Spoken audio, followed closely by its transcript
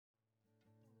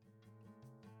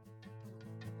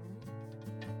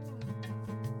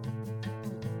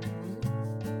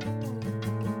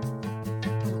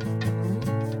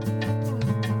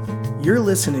You're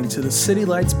listening to the City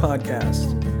Lights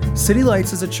podcast. City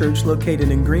Lights is a church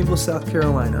located in Greenville, South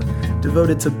Carolina,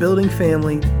 devoted to building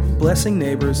family, blessing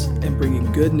neighbors, and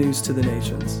bringing good news to the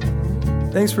nations.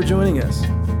 Thanks for joining us.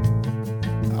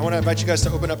 I want to invite you guys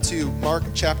to open up to Mark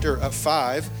chapter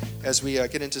 5 as we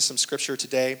get into some scripture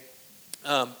today.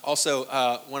 Also,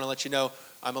 want to let you know,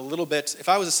 I'm a little bit, if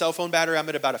I was a cell phone battery, I'm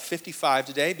at about a 55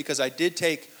 today because I did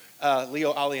take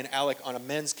Leo, Ollie, and Alec on a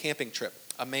men's camping trip,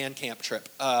 a man camp trip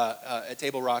at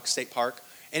Table Rock State Park,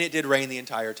 and it did rain the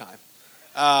entire time.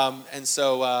 And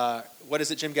so, what is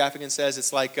it Jim Gaffigan says?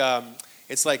 It's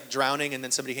like drowning and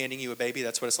then somebody handing you a baby.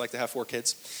 That's what it's like to have 4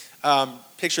 kids.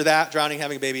 Picture that, drowning,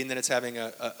 having a baby, and then it's having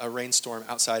a rainstorm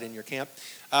outside in your camp.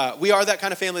 We are that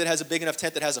kind of family that has a big enough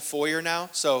tent that has a foyer now,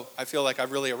 so I feel like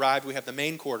I've really arrived. We have the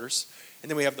main quarters, and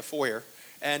then we have the foyer.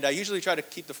 And I usually try to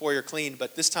keep the foyer clean,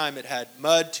 but this time it had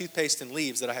mud, toothpaste, and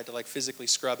leaves that I had to physically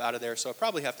scrub out of there. So I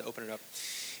probably have to open it up,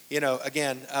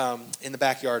 again, in the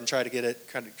backyard and try to get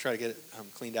it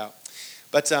cleaned out.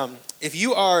 But if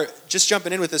you are just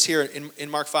jumping in with us here in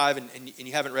Mark 5 and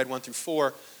you haven't read 1 through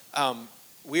 4,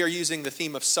 we are using the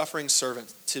theme of suffering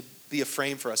servant to be a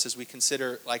frame for us as we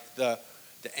consider the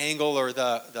angle or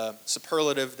the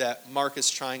superlative that Mark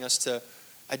is trying to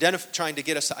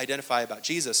get us to identify about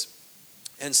Jesus.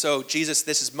 And so Jesus,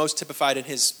 this is most typified in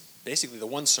basically the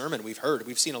one sermon we've heard.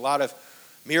 We've seen a lot of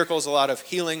miracles, a lot of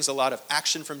healings, a lot of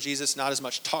action from Jesus, not as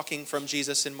much talking from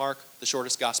Jesus in Mark, the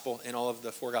shortest gospel in all of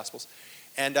the 4 gospels.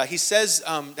 And he says,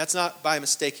 that's not by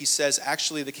mistake, he says,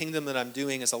 actually the kingdom that I'm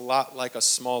doing is a lot like a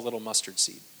small little mustard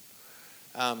seed.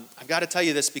 I've got to tell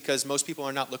you this because most people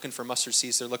are not looking for mustard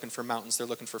seeds, they're looking for mountains, they're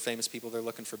looking for famous people, they're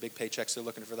looking for big paychecks, they're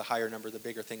looking for the higher number, the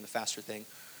bigger thing, the faster thing.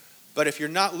 But if you're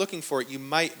not looking for it, you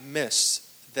might miss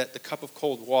that the cup of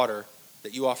cold water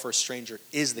that you offer a stranger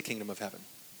is the kingdom of heaven.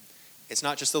 It's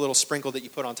not just a little sprinkle that you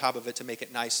put on top of it to make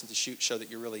it nice and to show that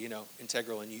you're really,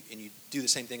 integral and you do the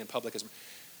same thing in public.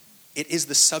 It is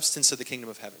the substance of the kingdom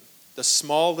of heaven. The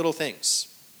small little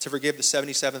things, to forgive the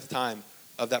 77th time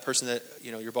of that person that,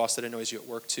 your boss that annoys you at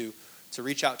work, to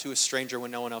reach out to a stranger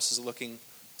when no one else is looking,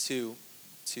 to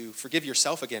forgive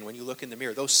yourself again when you look in the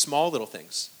mirror. Those small little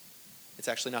things. It's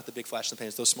actually not the big flash in the pan.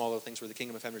 It's those small little things where the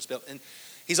kingdom of heaven is built. And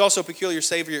he's also a peculiar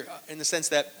savior in the sense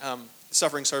that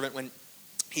suffering servant, when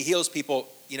he heals people,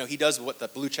 he does what the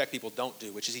blue check people don't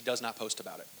do, which is he does not post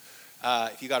about it.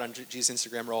 If you got on Jesus'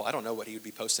 Instagram roll, I don't know what he would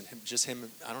be posting.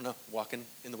 Him, I don't know, walking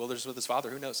in the wilderness with his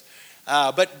father. Who knows?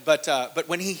 But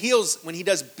when he heals, when he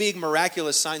does big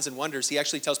miraculous signs and wonders, he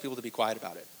actually tells people to be quiet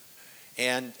about it.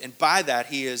 And by that,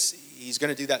 he's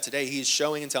going to do that today. He's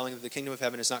showing and telling that the kingdom of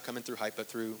heaven is not coming through hype, but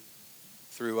through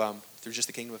just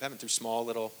the kingdom of heaven, through small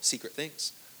little secret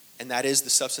things. And that is the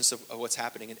substance of what's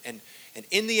happening. And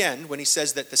in the end, when he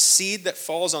says that the seed that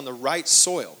falls on the right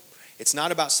soil, it's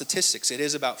not about statistics, it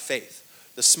is about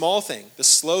faith. The small thing, the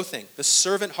slow thing, the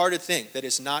servant-hearted thing that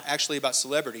is not actually about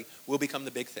celebrity will become the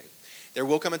big thing. There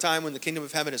will come a time when the kingdom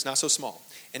of heaven is not so small,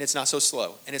 and it's not so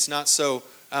slow, and it's not so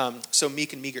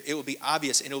meek and meager. It will be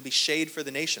obvious, and it will be shade for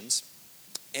the nations.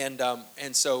 And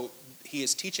so he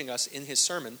is teaching us in his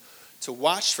sermon to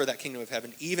watch for that kingdom of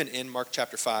heaven, even in Mark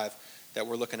chapter 5 that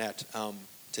we're looking at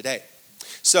today.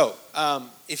 So,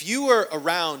 if you were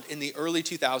around in the early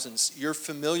 2000s, you're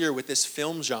familiar with this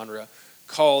film genre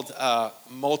called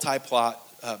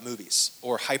multi-plot movies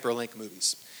or hyperlink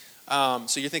movies.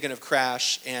 So you're thinking of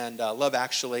Crash and Love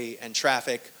Actually and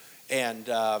Traffic and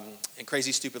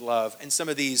Crazy Stupid Love and some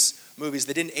of these movies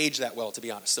that didn't age that well, to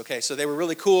be honest. Okay, so they were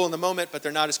really cool in the moment, but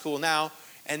they're not as cool now.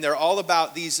 And they're all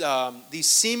about these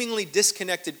seemingly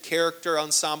disconnected character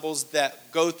ensembles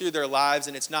that go through their lives,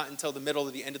 and it's not until the middle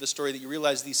or the end of the story that you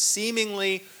realize these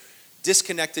seemingly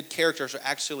disconnected characters are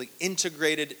actually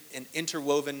integrated and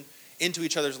interwoven into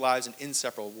each other's lives in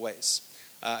inseparable ways.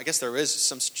 I guess there is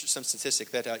some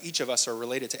statistic that each of us are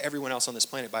related to everyone else on this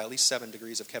planet by at least 7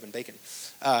 degrees of Kevin Bacon,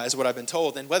 is what I've been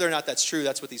told. And whether or not that's true,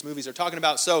 that's what these movies are talking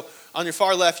about. So on your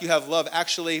far left, you have Love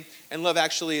Actually. And Love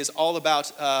Actually is all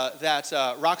about that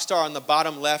rock star on the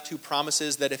bottom left who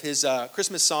promises that if his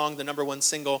Christmas song, the number 1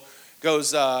 single,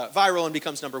 goes viral and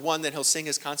becomes number 1, then he'll sing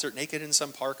his concert naked in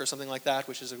some park or something like that,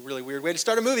 which is a really weird way to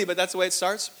start a movie, but that's the way it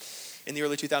starts. In the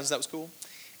early 2000s, that was cool.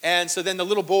 And so then the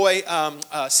little boy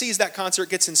sees that concert,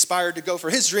 gets inspired to go for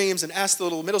his dreams, and asks the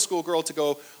little middle school girl to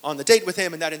go on the date with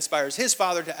him, and that inspires his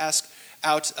father to ask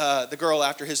out the girl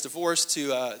after his divorce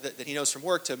that he knows from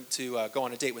work to go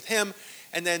on a date with him.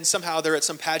 And then somehow they're at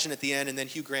some pageant at the end, and then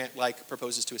Hugh Grant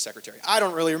proposes to his secretary. I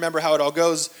don't really remember how it all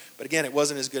goes, but again, it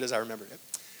wasn't as good as I remembered it.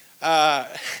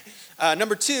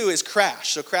 Number 2 is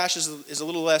Crash. So Crash is a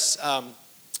little less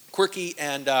quirky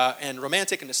and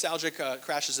romantic and nostalgic.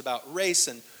 Crash is about race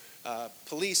and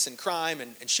police and crime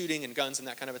and shooting and guns and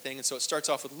that kind of a thing. And so it starts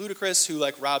off with Ludacris, who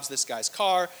like robs this guy's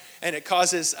car, and it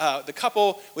causes the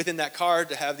couple within that car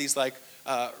to have these like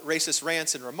racist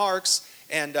rants and remarks.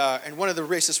 And one of the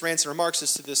racist rants and remarks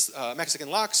is to this Mexican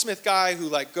locksmith guy who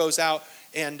like goes out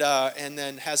and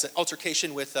then has an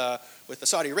altercation with the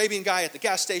Saudi Arabian guy at the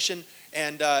gas station.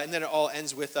 And then it all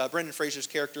ends with Brendan Fraser's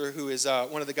character, who is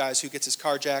one of the guys who gets his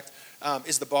car jacked,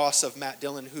 is the boss of Matt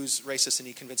Dillon, who's racist, and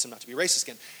he convinced him not to be racist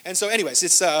again. And so anyways,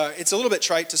 it's a little bit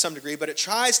trite to some degree, but it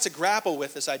tries to grapple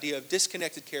with this idea of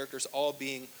disconnected characters all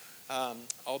being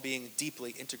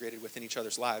deeply integrated within each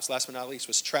other's lives. Last but not least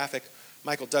was Traffic.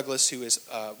 Michael Douglas, who is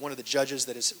one of the judges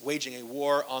that is waging a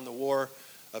war on the war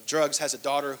of drugs, has a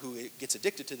daughter who gets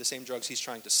addicted to the same drugs he's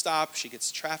trying to stop. She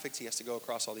gets trafficked. He has to go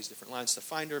across all these different lines to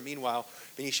find her. Meanwhile,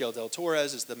 Benicio del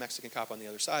Torres is the Mexican cop on the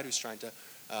other side who's trying to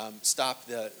stop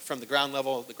from the ground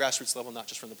level, the grassroots level, not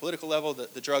just from the political level,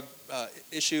 the drug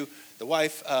issue. The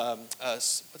wife,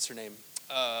 what's her name?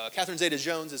 Catherine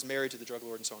Zeta-Jones is married to the drug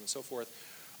lord, and so on and so forth.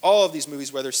 All of these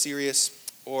movies, whether serious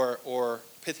or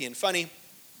pithy and funny,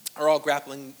 are all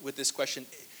grappling with this question: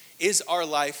 is our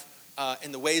life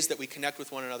and the ways that we connect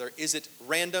with one another, is it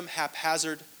random,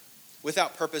 haphazard,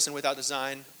 without purpose and without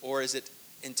design, or is it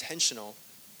intentional,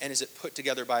 and is it put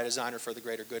together by a designer for the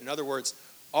greater good? In other words,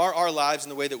 are our lives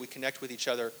and the way that we connect with each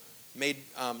other made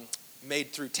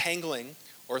through tangling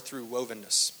or through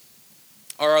wovenness?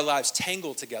 Are our lives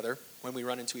tangled together when we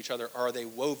run into each other, or are they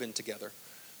woven together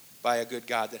by a good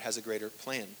God that has a greater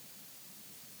plan?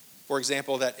 For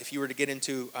example, that if you were to get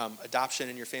into adoption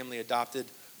and your family adopted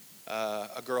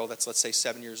a girl that's, let's say,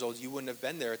 7 years old, you wouldn't have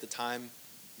been there at the time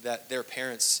that their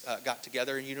parents got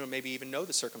together, and you don't maybe even know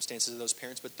the circumstances of those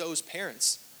parents, but those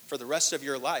parents, for the rest of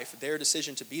your life, their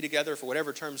decision to be together for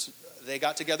whatever terms they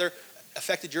got together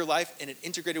affected your life in an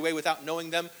integrated way without knowing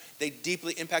them. They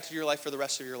deeply impacted your life for the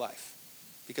rest of your life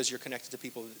because you're connected to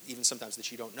people even sometimes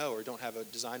that you don't know or don't have a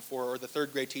design for, or the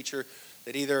third grade teacher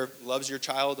that either loves your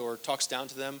child or talks down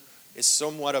to them is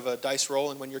somewhat of a dice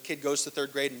roll. And when your kid goes to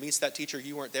third grade and meets that teacher,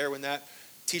 you weren't there when that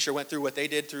teacher went through what they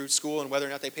did through school, and whether or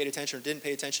not they paid attention or didn't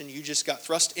pay attention, you just got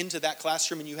thrust into that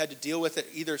classroom and you had to deal with it,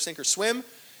 either sink or swim.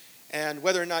 And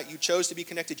whether or not you chose to be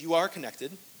connected, you are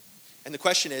connected. And the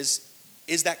question is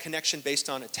that connection based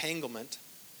on entanglement,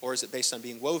 or is it based on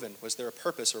being woven? Was there a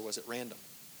purpose, or was it random?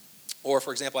 Or,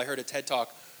 for example, I heard a TED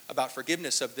Talk about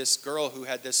forgiveness of this girl who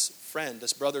had this friend,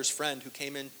 this brother's friend, who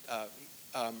came in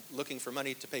looking for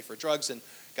money to pay for drugs and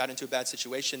got into a bad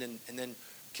situation and then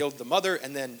killed the mother,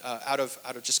 and then out of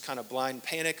just kind of blind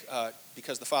panic,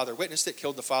 because the father witnessed it,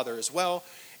 killed the father as well.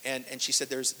 And she said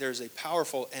there's a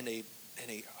powerful and a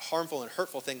harmful and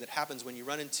hurtful thing that happens when you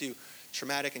run into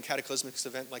traumatic and cataclysmic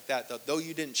event like that. Though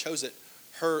you didn't choose it,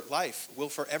 her life will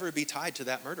forever be tied to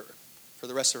that murderer for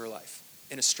the rest of her life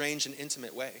in a strange and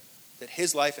intimate way. That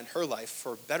his life and her life,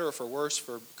 for better or for worse,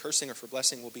 for cursing or for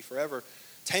blessing, will be forever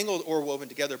tangled or woven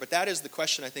together. But that is the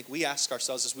question I think we ask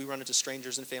ourselves as we run into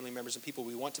strangers and family members and people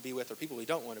we want to be with or people we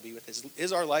don't want to be with.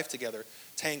 Is our life together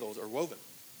tangled or woven?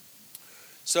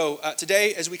 So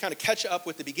today, as we kind of catch up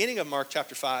with the beginning of Mark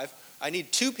chapter 5, I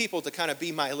need two people to kind of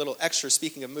be my little extra.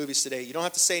 Speaking of movies today, you don't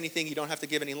have to say anything, you don't have to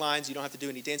give any lines, you don't have to do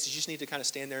any dances, you just need to kind of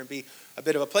stand there and be a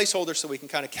bit of a placeholder so we can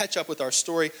kind of catch up with our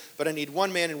story. But I need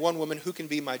one man and one woman who can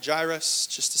be my Jairus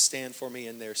just to stand for me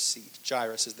in their seat.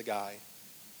 Jairus is the guy.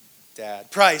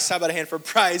 Dad. Price, how about a hand for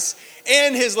Price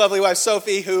and his lovely wife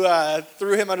Sophie, who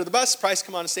threw him under the bus. Price,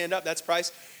 come on and stand up. That's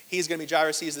Price. He's going to be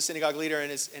Jairus. He's the synagogue leader,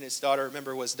 and his daughter,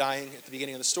 remember, was dying at the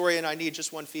beginning of the story. And I need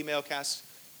just one female cast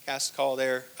call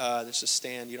there. Let's just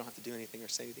stand. You don't have to do anything or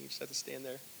say anything. You just have to stand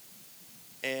there.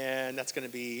 And that's going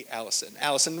to be Allison.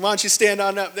 Allison, why don't you stand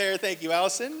on up there? Thank you,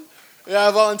 Allison. Yeah,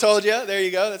 I've all told you. There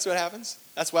you go. That's what happens.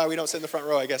 That's why we don't sit in the front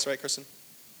row, I guess, right, Kristen?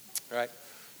 All right.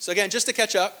 So again, just to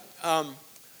catch up,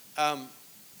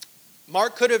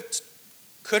 Mark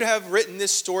could have written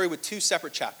this story with two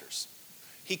separate chapters.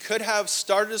 He could have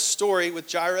started a story with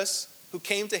Jairus, who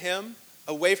came to him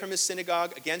away from his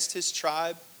synagogue, against his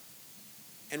tribe,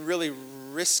 and really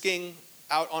risking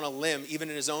out on a limb, even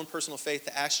in his own personal faith,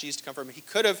 to ask Jesus to come for him. He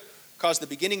could have caused the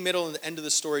beginning, middle, and the end of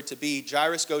the story to be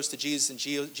Jairus goes to Jesus, and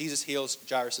Jesus heals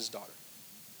Jairus' daughter.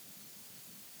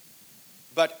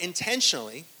 But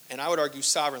intentionally, and I would argue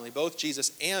sovereignly, both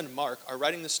Jesus and Mark are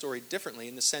writing the story differently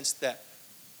in the sense that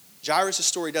Jairus'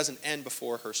 story doesn't end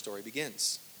before her story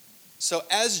begins. So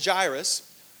as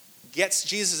Jairus gets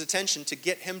Jesus' attention to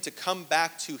get him to come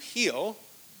back to heal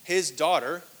his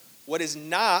daughter, what is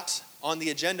not on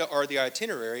the agenda or the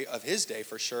itinerary of his day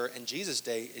for sure, and Jesus'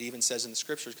 day, it even says in the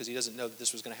scriptures, because he doesn't know that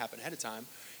this was going to happen ahead of time,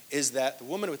 is that the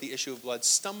woman with the issue of blood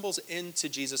stumbles into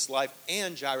Jesus' life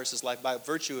and Jairus' life by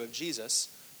virtue of Jesus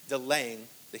delaying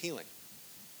the healing.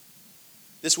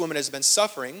 This woman has been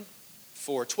suffering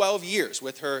for 12 years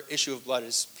with her issue of blood. It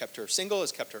has kept her single,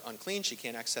 has kept her unclean. She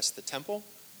can't access the temple.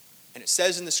 And it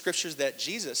says in the scriptures that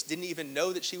Jesus didn't even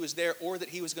know that she was there or that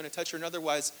he was going to touch her. And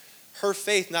otherwise, her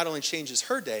faith not only changes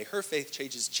her day, her faith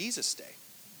changes Jesus' day.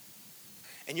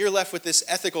 And you're left with this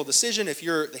ethical decision. If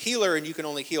you're the healer and you can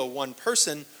only heal one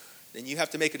person, then you have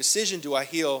to make a decision. Do I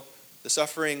heal the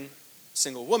suffering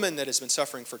single woman that has been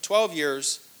suffering for 12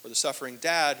 years or the suffering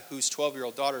dad whose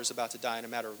 12-year-old daughter is about to die in a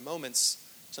matter of moments?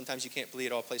 Sometimes you can't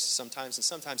bleed all places sometimes, and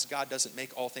sometimes God doesn't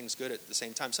make all things good at the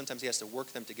same time. Sometimes he has to work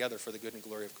them together for the good and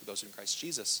glory of those in Christ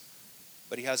Jesus.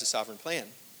 But he has a sovereign plan.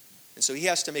 And so he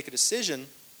has to make a decision,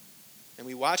 and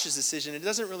we watch his decision. It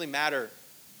doesn't really matter,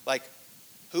 like,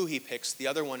 who he picks. The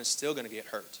other one is still going to get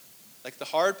hurt. Like, the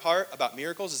hard part about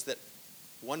miracles is that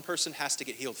one person has to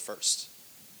get healed first.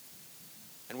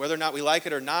 And whether or not we like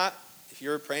it or not, if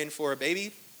you're praying for a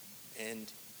baby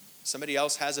and somebody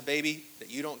else has a baby that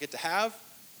you don't get to have,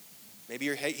 maybe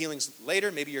your healing's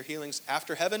later, maybe your healing's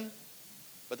after heaven.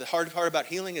 But the hard part about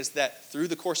healing is that through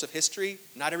the course of history,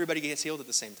 not everybody gets healed at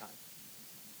the same time.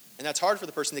 And that's hard for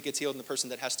the person that gets healed and the person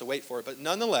that has to wait for it. But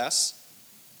nonetheless,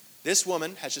 this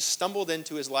woman has just stumbled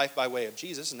into his life by way of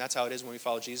Jesus, and that's how it is when we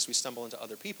follow Jesus. We stumble into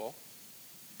other people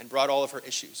and brought all of her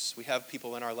issues. We have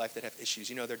people in our life that have issues.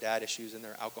 You know, their dad issues and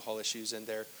their alcohol issues and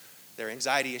their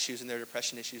anxiety issues and their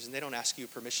depression issues, and they don't ask you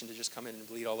permission to just come in and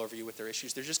bleed all over you with their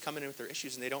issues. They're just coming in with their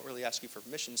issues, and they don't really ask you for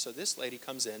permission. So this lady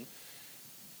comes in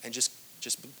and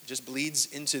just bleeds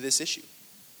into this issue.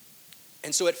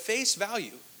 And so at face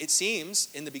value, it seems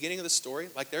in the beginning of the story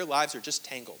like their lives are just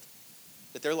tangled,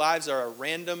 that their lives are a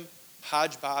random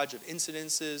hodgepodge of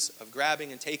incidences of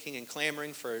grabbing and taking and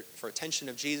clamoring for attention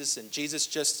of Jesus, and Jesus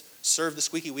just served the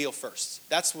squeaky wheel first.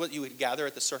 That's what you would gather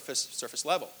at the surface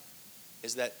level,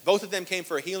 is that both of them came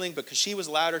for a healing, but because she was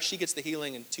louder, she gets the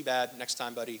healing, and too bad, next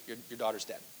time, buddy, your daughter's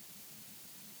dead.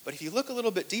 But if you look a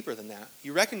little bit deeper than that,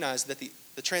 you recognize that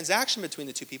the transaction between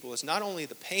the two people is not only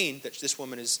the pain that this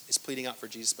woman is pleading out for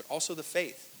Jesus, but also the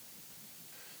faith.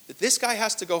 That this guy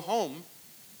has to go home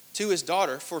to his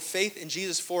daughter for faith in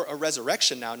Jesus for a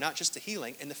resurrection now, not just a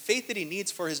healing. And the faith that he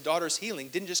needs for his daughter's healing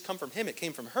didn't just come from him, it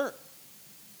came from her.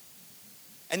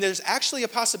 And there's actually a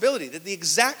possibility that the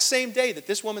exact same day that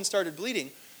this woman started bleeding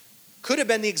could have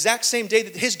been the exact same day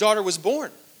that his daughter was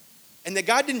born. And that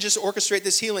God didn't just orchestrate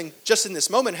this healing just in this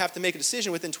moment and have to make a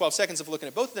decision within 12 seconds of looking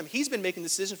at both of them. He's been making the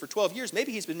decision for 12 years.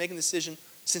 Maybe he's been making the decision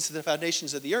since the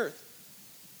foundations of the earth.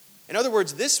 In other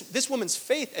words, this woman's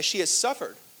faith as she has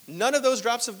suffered, none of those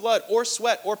drops of blood or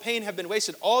sweat or pain have been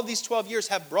wasted. All of these 12 years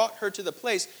have brought her to the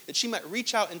place that she might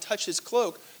reach out and touch his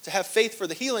cloak to have faith for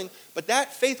the healing. But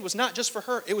that faith was not just for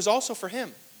her, it was also for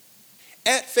him.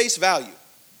 At face value,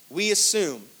 we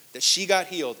assume that she got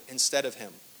healed instead of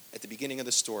him at the beginning of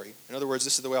the story. In other words,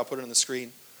 this is the way I'll put it on the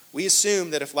screen. We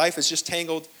assume that if life is just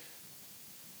tangled,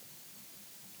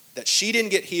 that she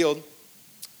didn't get healed,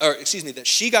 that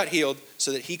she got healed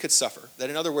so that he could suffer. That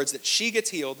in other words, that she gets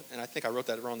healed, and I think I wrote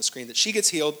that around the screen, that she gets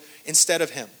healed instead of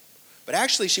him. But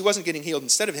actually, she wasn't getting healed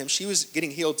instead of him. She was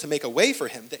getting healed to make a way for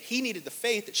him, that he needed the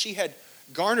faith that she had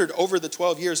garnered over the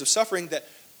 12 years of suffering, that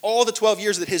all the 12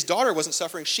 years that his daughter wasn't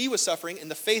suffering, she was suffering,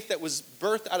 and the faith that was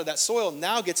birthed out of that soil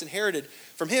now gets inherited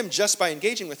from him just by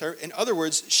engaging with her. In other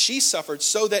words, she suffered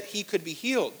so that he could be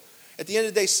healed. At the end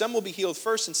of the day, some will be healed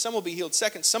first and some will be healed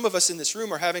second. Some of us in this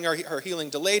room are having our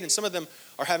healing delayed, and some of them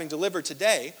are having delivered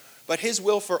today. But his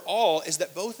will for all is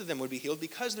that both of them would be healed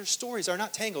because their stories are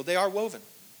not tangled. They are woven.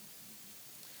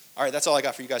 All right, that's all I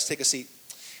got for you guys. Take a seat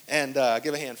and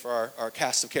give a hand for our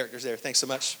cast of characters there. Thanks so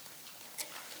much.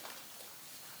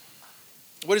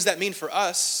 What does that mean for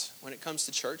us when it comes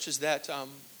to church is that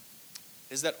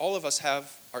all of us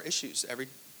have our issues. Every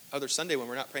other Sunday when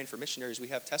we're not praying for missionaries, we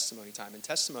have testimony time. And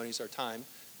testimonies are time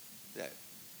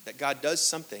that God does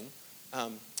something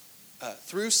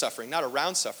through suffering, not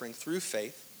around suffering, through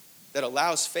faith, that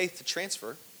allows faith to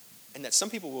transfer, and that some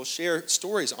people will share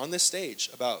stories on this stage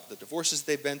about the divorces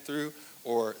they've been through,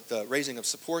 or the raising of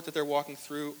support that they're walking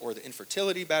through, or the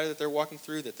infertility battle that they're walking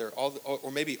through, that they're all,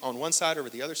 or maybe on one side or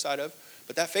the other side of.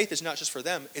 But that faith is not just for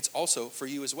them, it's also for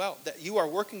you as well. That you are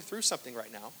working through something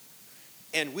right now.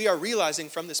 And we are realizing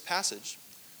from this passage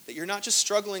that you're not just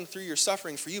struggling through your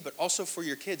suffering for you, but also for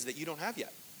your kids that you don't have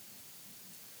yet.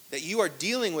 That you are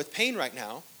dealing with pain right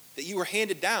now, that you were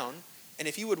handed down, and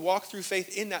if you would walk through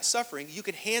faith in that suffering, you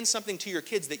could hand something to your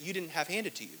kids that you didn't have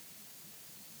handed to you.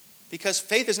 Because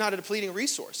faith is not a depleting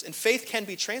resource, and faith can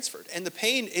be transferred. And the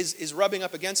pain is rubbing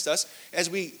up against us as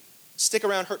we stick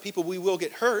around hurt people, we will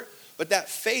get hurt, but that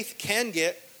faith can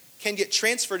get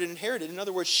transferred and inherited. In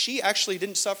other words, she actually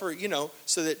didn't suffer,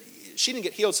 so that she didn't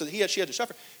get healed so that she had to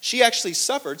suffer. She actually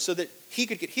suffered so that he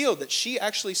could get healed, that she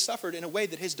actually suffered in a way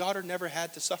that his daughter never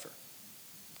had to suffer.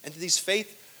 And this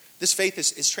faith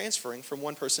is transferring from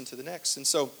one person to the next. And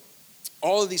so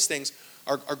all of these things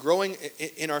are growing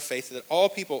in our faith, that all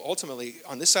people ultimately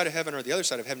on this side of heaven or the other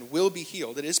side of heaven will be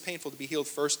healed. It is painful to be healed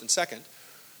first and second,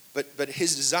 but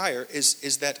his desire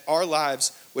is that our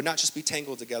lives would not just be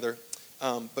tangled together,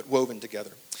 but woven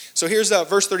together. So here's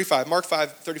verse 35, Mark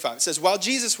 5:35. It says, while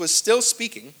Jesus was still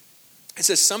speaking, it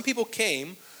says, some people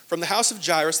came from the house of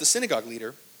Jairus, the synagogue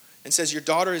leader, and says, your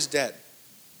daughter is dead.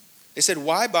 They said,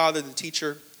 why bother the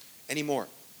teacher anymore?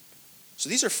 So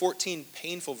these are 14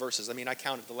 painful verses. I mean, I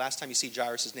counted. The last time you see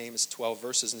Jairus' name is 12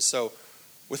 verses. And so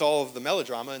with all of the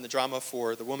melodrama and the drama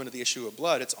for the woman of the issue of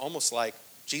blood, it's almost like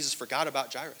Jesus forgot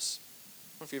about Jairus. I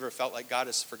don't know if you've ever felt like God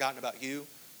has forgotten about you,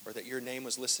 or that your name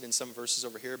was listed in some verses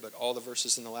over here, but all the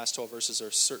verses in the last 12 verses are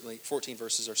certainly, 14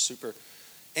 verses are super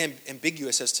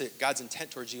ambiguous as to God's intent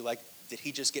towards you. Like, did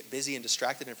he just get busy and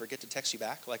distracted and forget to text you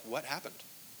back? Like, what happened?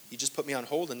 You just put me on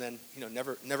hold and then,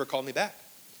 never called me back.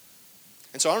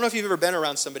 And so I don't know if you've ever been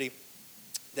around somebody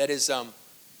that is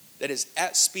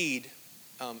at speed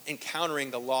encountering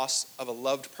the loss of a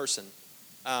loved person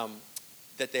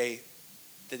that they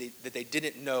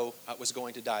didn't know was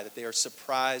going to die, that they are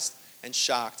surprised and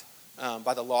shocked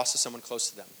by the loss of someone close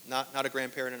to them. Not a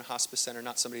grandparent in a hospice center,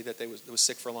 not somebody that was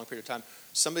sick for a long period of time,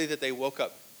 somebody that they woke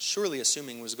up surely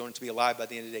assuming was going to be alive by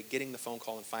the end of the day, getting the phone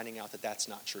call and finding out that that's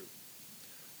not true.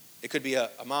 It could be a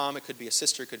mom, it could be a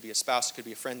sister, it could be a spouse, it could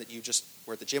be a friend that you just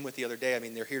were at the gym with the other day. I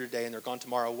mean, they're here today and they're gone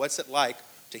tomorrow. What's it like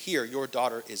to hear your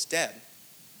daughter is dead?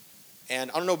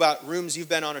 And I don't know about rooms you've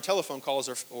been on or telephone calls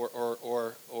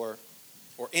or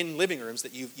in living rooms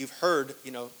that you've heard,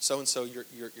 so-and-so,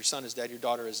 your son is dead, your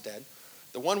daughter is dead.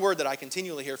 The one word that I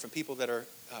continually hear from people that are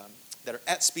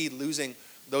at speed losing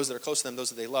those that are close to them,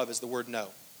 those that they love, is the word no.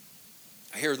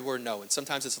 I hear the word no, and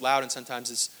sometimes it's loud, and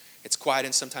sometimes it's quiet,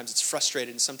 and sometimes it's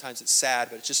frustrated, and sometimes it's sad,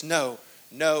 but it's just no,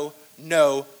 no,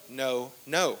 no, no,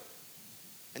 no.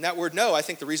 And that word no, I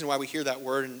think the reason why we hear that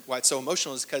word and why it's so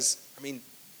emotional is because,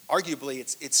 arguably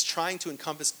it's trying to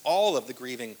encompass all of the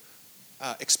grieving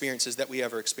experiences that we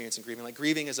ever experience in grieving. Like,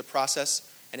 grieving is a process,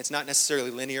 and it's not necessarily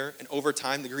linear, and over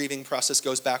time the grieving process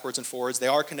goes backwards and forwards. They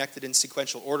are connected in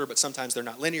sequential order, but sometimes they're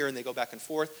not linear and they go back and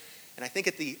forth. And I think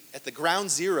at the ground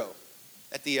zero,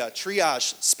 at the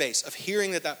triage space of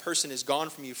hearing that person is gone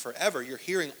from you forever, you're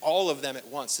hearing all of them at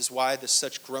once, is why this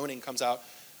such groaning comes out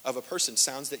of a person.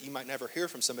 Sounds that you might never hear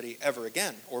from somebody ever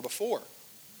again or before,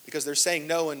 because they're saying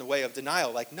no in the way of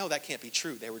denial, like, no, that can't be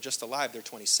true. They were just alive. They're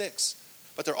 26.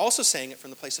 But they're also saying it from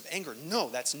the place of anger. No,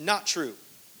 that's not true.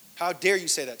 How dare you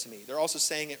say that to me? They're also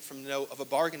saying it from of a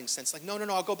bargaining sense, like, no,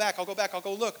 I'll go back, I'll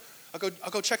go look, I'll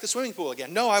go check the swimming pool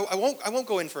again. No, I won't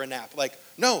go in for a nap. Like,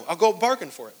 no, I'll go bargain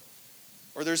for it.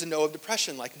 Or there's a no of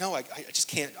depression, like, no, I just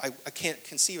can't, I can't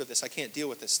conceive of this, I can't deal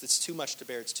with this, it's too much to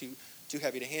bear, it's too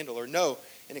heavy to handle. Or no,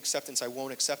 in acceptance, I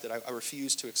won't accept it, I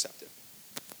refuse to accept it.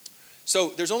 So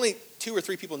there's only 2 or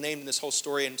 3 people named in this whole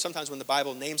story, and sometimes when the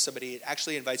Bible names somebody, it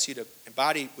actually invites you to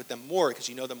embody with them more because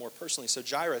you know them more personally. So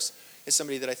Jairus is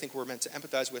somebody that I think we're meant to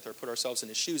empathize with or put ourselves in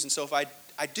his shoes. And so if I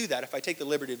do that, if I take the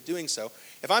liberty of doing so,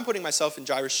 if I'm putting myself in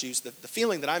Jairus' shoes, the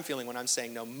feeling that I'm feeling when I'm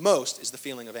saying no most is the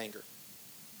feeling of anger.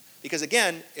 Because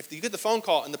again, if you get the phone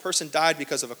call and the person died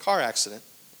because of a car accident,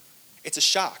 it's a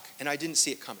shock, and I didn't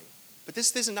see it coming. But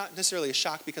this is not necessarily a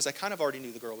shock because I kind of already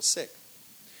knew the girl was sick.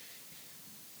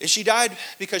 If she died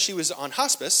because she was on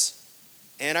hospice,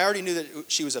 and I already knew that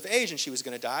she was of age and she was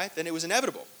going to die, then it was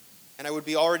inevitable. And I would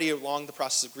be already along the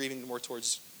process of grieving more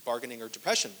towards bargaining or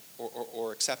depression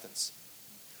or acceptance.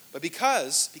 But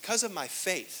because of my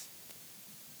faith,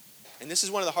 and this is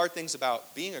one of the hard things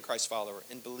about being a Christ follower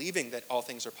and believing that all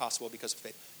things are possible because of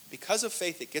faith. Because of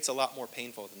faith, it gets a lot more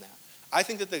painful than that. I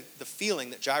think that the feeling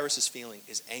that Jairus is feeling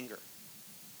is anger.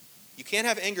 You can't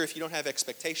have anger if you don't have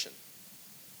expectation.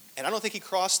 And I don't think he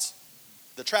crossed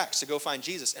the tracks to go find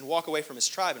Jesus and walk away from his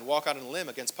tribe and walk out on a limb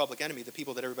against public enemy, the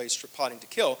people that everybody's plotting to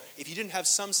kill, if you didn't have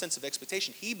some sense of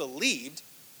expectation. He believed,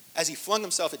 as he flung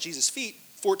himself at Jesus' feet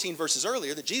 14 verses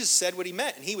earlier, that Jesus said what he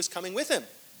meant and he was coming with him.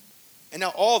 And now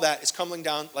all that is crumbling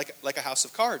down like a house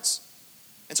of cards.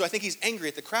 And so I think he's angry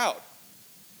at the crowd.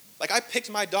 Like, I picked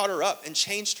my daughter up and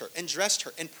changed her and dressed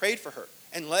her and prayed for her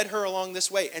and led her along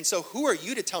this way. And so who are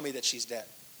you to tell me that she's dead?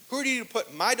 Who are you to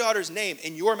put my daughter's name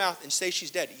in your mouth and say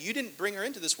she's dead? You didn't bring her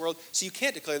into this world, so you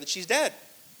can't declare that she's dead.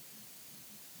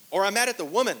 Or I'm mad at the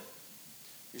woman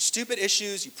Your stupid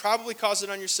issues, you probably caused it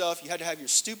on yourself. You had to have your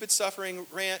stupid suffering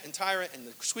rant and tyrant, and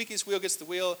the squeakiest wheel gets the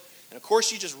wheel. And of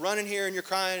course you just run in here and you're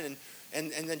crying,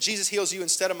 and then Jesus heals you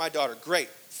instead of my daughter. Great,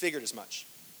 figured as much.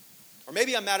 Or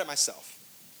maybe I'm mad at myself.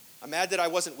 I'm mad that I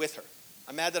wasn't with her.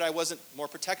 I'm mad that I wasn't more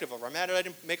protective of her. I'm mad that I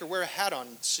didn't make her wear a hat on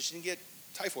so she didn't get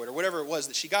typhoid or whatever it was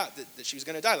that she got, that she was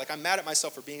going to die. Like, I'm mad at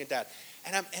myself for being a dad.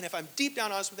 And if I'm deep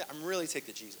down honest with it, I'm really ticked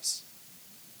at Jesus.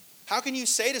 How can you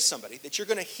say to somebody that you're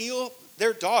going to heal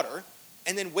their daughter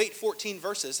and then wait 14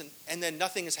 verses and then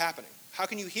nothing is happening? How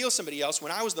can you heal somebody else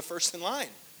when I was the first in line?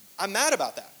 I'm mad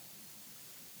about that.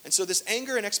 And so this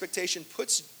anger and expectation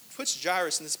puts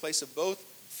Jairus in this place of both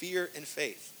fear and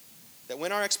faith. That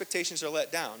when our expectations are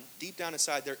let down, deep down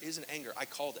inside there is an anger. I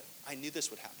called it. I knew this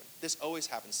would happen. This always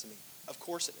happens to me. Of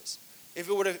course it is. If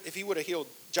he would have healed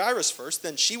Jairus first,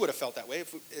 then she would have felt that way.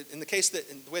 In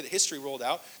the way that history rolled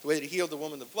out, the way that he healed the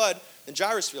woman of blood, then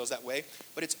Jairus feels that way.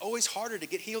 But it's always harder to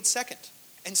get healed second.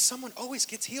 And someone always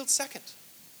gets healed second.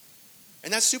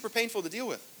 And that's super painful to deal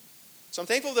with. So I'm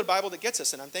thankful for the Bible that gets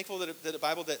us, and I'm thankful that the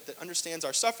Bible that understands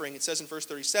our suffering. It says in verse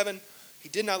 37, he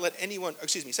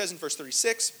says in verse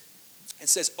 36, it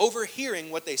says, overhearing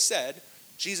what they said,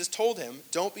 Jesus told him,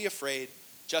 don't be afraid,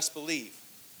 just believe.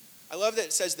 I love that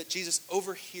it says that Jesus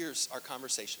overhears our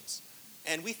conversations.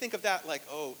 And we think of that like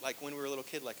when we were a little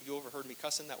kid, like, you overheard me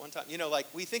cussing that one time. Like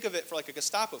we think of it for like a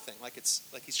Gestapo thing, like it's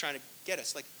like he's trying to get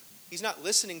us. Like, he's not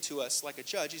listening to us like a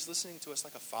judge, he's listening to us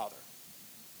like a father.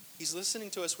 He's listening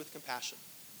to us with compassion.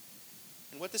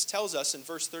 And what this tells us in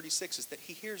verse 36 is that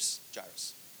he hears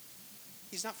Jairus.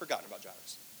 He's not forgotten about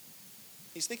Jairus.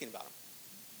 He's thinking about him.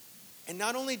 And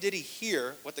not only did he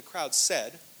hear what the crowd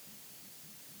said,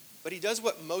 but he does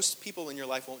what most people in your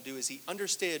life won't do, is he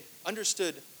understood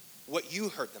what you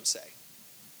heard them say.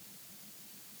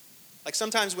 Like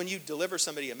sometimes when you deliver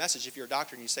somebody a message, if you're a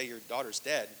doctor and you say your daughter's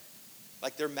dead,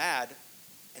 like they're mad,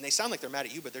 and they sound like they're mad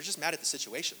at you, but they're just mad at the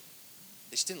situation.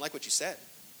 They just didn't like what you said.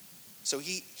 So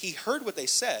he heard what they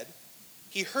said.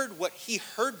 He heard what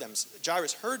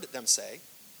Jairus heard them say,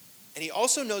 and he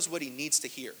also knows what he needs to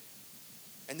hear.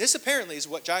 And this apparently is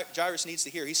what Jairus needs to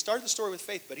hear. He started the story with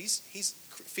faith, but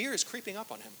fear is creeping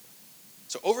up on him.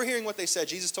 So overhearing what they said,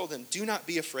 Jesus told him, do not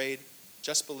be afraid,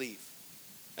 just believe.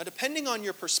 Now, depending on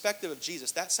your perspective of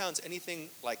Jesus, that sounds anything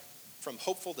like from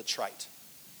hopeful to trite.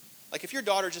 Like if your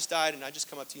daughter just died and I just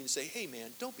come up to you and say, hey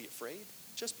man, don't be afraid,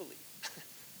 just believe.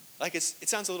 Like it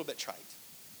sounds a little bit trite.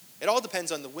 It all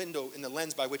depends on the window and the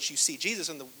lens by which you see Jesus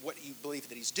and what you believe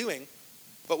that he's doing.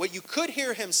 But what you could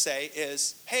hear him say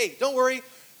is, hey, don't worry.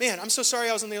 Man, I'm so sorry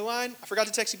I was on the line. I forgot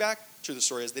to text you back. True, the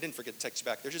story is they didn't forget to text you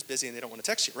back. They're just busy and they don't want to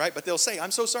text you, right? But they'll say,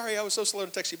 I'm so sorry I was so slow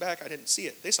to text you back. I didn't see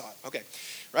it. They saw it. Okay,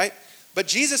 right? But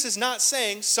Jesus is not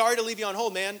saying, sorry to leave you on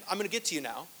hold, man. I'm going to get to you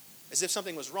now, as if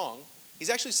something was wrong. He's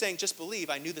actually saying, just believe.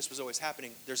 I knew this was always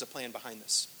happening. There's a plan behind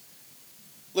this.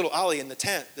 Little Ollie in the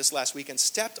tent this last weekend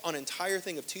stepped on an entire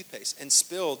thing of toothpaste and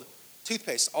spilled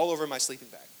toothpaste all over my sleeping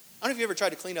bag. I don't know if you ever tried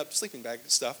to clean up sleeping bag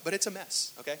stuff, but it's a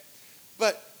mess, okay?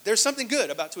 But there's something good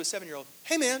about to a 7-year-old,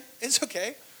 hey man, it's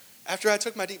okay. After I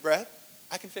took my deep breath,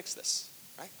 I can fix this,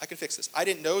 right? I can fix this. I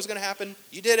didn't know it was going to happen.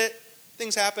 You did it.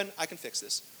 Things happen. I can fix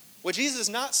this. What Jesus is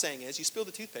not saying is, you spilled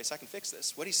the toothpaste, I can fix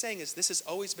this. What he's saying is, this has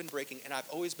always been breaking, and I've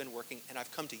always been working, and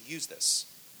I've come to use this.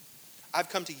 I've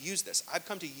come to use this. I've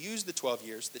come to use the 12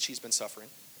 years that she's been suffering,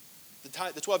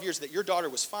 the 12 years that your daughter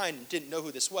was fine and didn't know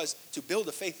who this was, to build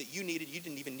a faith that you needed, you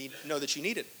didn't even know that you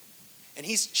needed. And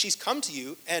she's come to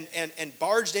you and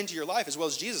barged into your life, as well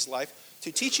as Jesus' life,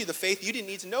 to teach you the faith you didn't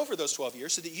need to know for those 12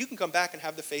 years, so that you can come back and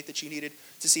have the faith that you needed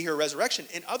to see her resurrection.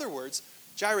 In other words,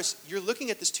 Jairus, you're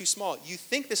looking at this too small. You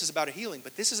think this is about a healing,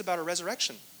 but this is about a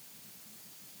resurrection.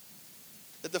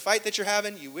 That the fight that you're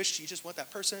having, you wish you just want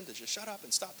that person to just shut up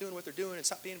and stop doing what they're doing and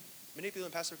stop being manipulative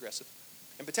and passive-aggressive.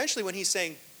 And potentially when he's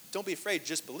saying, don't be afraid,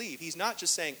 just believe, he's not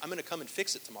just saying, I'm going to come and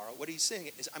fix it tomorrow. What he's saying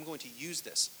is, I'm going to use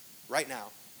this right now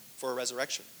for a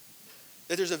resurrection.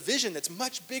 That there's a vision that's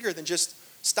much bigger than just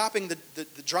stopping the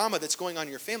drama that's going on in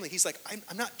your family. He's like,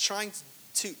 I'm not trying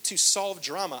to solve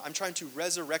drama. I'm trying to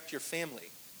resurrect your family.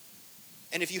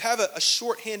 And if you have a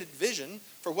short-handed vision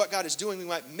for what God is doing, we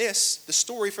might miss the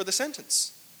story for the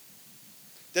sentence.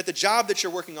 That the job that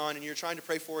you're working on and you're trying to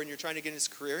pray for and you're trying to get in his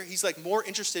career, he's like more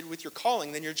interested with your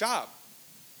calling than your job.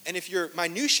 And if your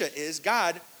minutia is,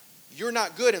 God, you're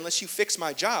not good unless you fix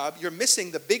my job, you're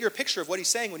missing the bigger picture of what he's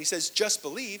saying when he says, just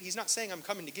believe. He's not saying, I'm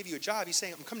coming to give you a job. He's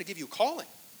saying, I'm coming to give you a calling.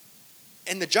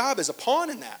 And the job is a pawn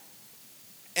in that.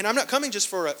 And I'm not coming just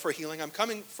for healing. I'm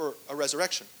coming for a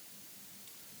resurrection.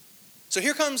 So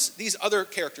here comes these other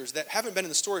characters that haven't been in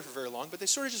the story for very long, but they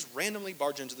sort of just randomly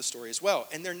barge into the story as well.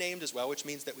 And they're named as well, which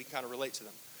means that we can kind of relate to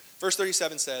them. Verse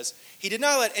 37 says, he did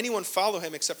not let anyone follow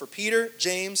him except for Peter,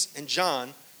 James, and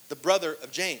John, the brother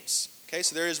of James. Okay,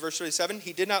 so there is verse 37.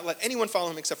 He did not let anyone follow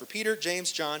him except for Peter,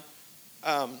 James, John,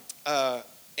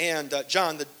 and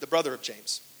John, the brother of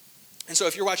James. And so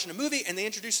if you're watching a movie and they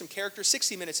introduce some characters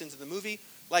 60 minutes into the movie,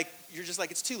 like you're just like,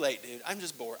 it's too late, dude. I'm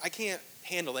just bored. I can't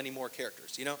handle any more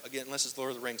characters, Again, unless it's Lord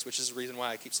of the Rings, which is the reason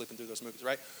why I keep sleeping through those movies,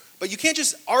 right? But you can't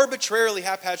just arbitrarily,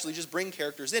 haphazardly just bring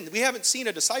characters in. We haven't seen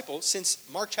a disciple since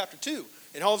Mark chapter 2.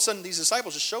 And all of a sudden, these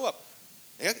disciples just show up.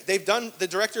 The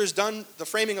director has done the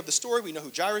framing of the story. We know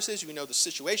who Jairus is. We know the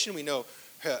situation. We know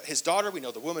his daughter. We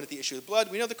know the woman at the issue of blood.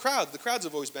 We know the crowd. The crowds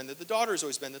have always been there. The daughter has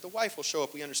always been there. The wife will show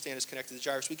up. We understand is connected to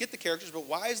Jairus. We get the characters, but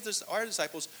why is our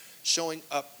disciples showing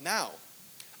up now?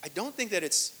 I don't think that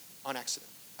it's on accident.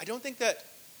 I don't think that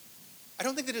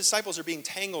the disciples are being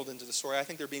tangled into the story. I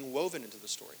think they're being woven into the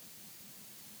story.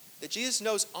 That Jesus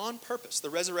knows on purpose the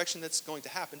resurrection that's going to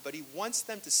happen, but he wants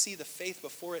them to see the faith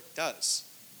before it does.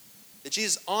 That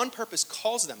Jesus on purpose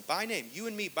calls them by name, you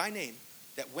and me by name,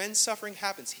 that when suffering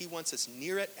happens, he wants us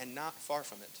near it and not far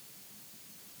from it.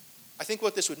 I think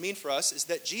what this would mean for us is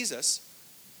that Jesus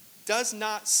does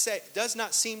not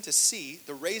seem to see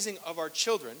the raising of our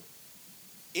children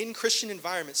in Christian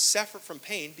environments separate from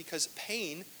pain, because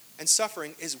pain and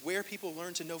suffering is where people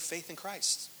learn to know faith in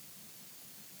Christ.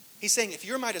 He's saying, if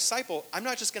you're my disciple, I'm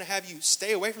not just going to have you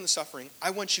stay away from the suffering.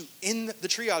 I want you in the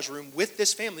triage room with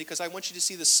this family because I want you to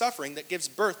see the suffering that gives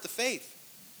birth to faith.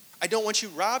 I don't want you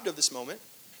robbed of this moment,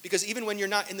 because even when you're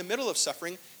not in the middle of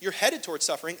suffering, you're headed towards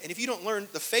suffering. And if you don't learn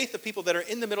the faith of people that are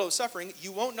in the middle of suffering,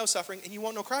 you won't know suffering and you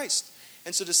won't know Christ.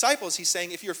 And so disciples, he's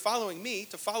saying, if you're following me,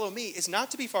 to follow me is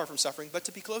not to be far from suffering, but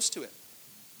to be close to it.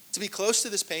 To be close to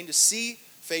this pain, to see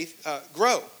faith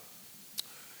grow.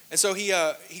 And so he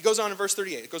goes on in verse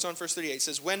 38. It goes on in verse 38. It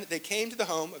says, when they came to the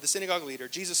home of the synagogue leader,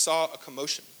 Jesus saw a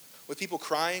commotion with people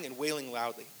crying and wailing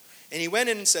loudly. And he went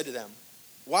in and said to them,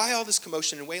 why all this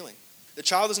commotion and wailing? The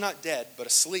child is not dead, but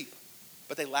asleep.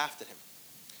 But they laughed at him.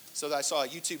 So I saw a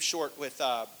YouTube short with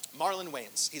Marlon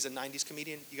Wayans. He's a 90s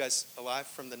comedian. You guys alive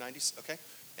from the 90s? Okay.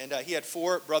 And he had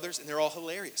 4 brothers, and they're all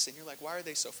hilarious. And you're like, why are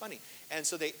they so funny? And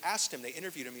so they asked him, they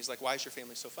interviewed him. He's like, why is your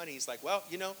family so funny? He's like, well,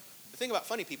 the thing about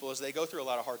funny people is they go through a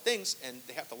lot of hard things, and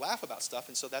they have to laugh about stuff.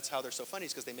 And so that's how they're so funny,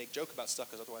 is because they make joke about stuff,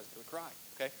 because otherwise they would cry.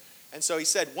 Okay. And so he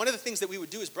said, one of the things that we would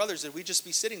do as brothers is we'd just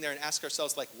be sitting there and ask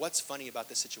ourselves, like, what's funny about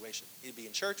this situation? It'd be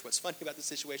in church, what's funny about this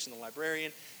situation, the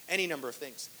librarian, any number of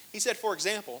things. He said, for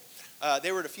example,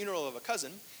 they were at a funeral of a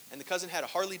cousin, and the cousin had a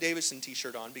Harley Davidson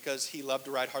t-shirt on because he loved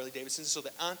to ride Harley Davidsons. So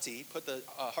the auntie put the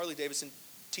Harley Davidson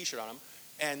t-shirt on him,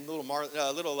 and little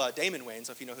Damon Wayans,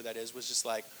 if you know who that is, was just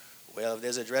like, well, if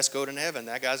there's a dress code in heaven,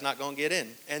 that guy's not going to get in.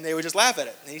 And they would just laugh at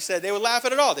it. And he said they would laugh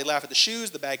at it all. They laugh at the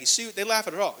shoes, the baggy suit. They laugh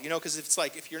at it all, because it's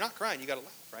like, if you're not crying, you got to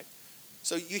laugh, right?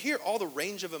 So you hear all the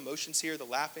range of emotions here, the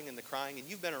laughing and the crying, and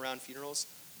you've been around funerals.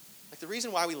 Like, the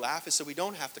reason why we laugh is so we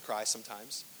don't have to cry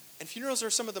sometimes. And funerals are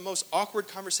some of the most awkward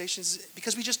conversations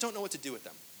because we just don't know what to do with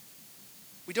them.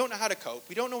 We don't know how to cope.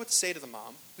 We don't know what to say to the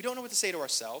mom. We don't know what to say to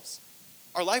ourselves.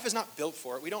 Our life is not built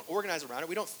for it. We don't organize around it.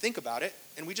 We don't think about it.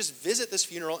 And we just visit this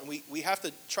funeral, and we have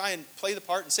to try and play the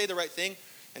part and say the right thing.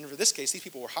 And for this case, these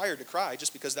people were hired to cry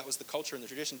just because that was the culture and the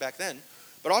tradition back then.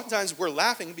 But oftentimes we're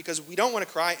laughing because we don't want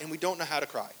to cry and we don't know how to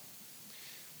cry.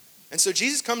 And so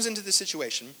Jesus comes into this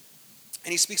situation,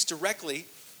 and he speaks directly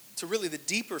to really the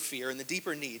deeper fear and the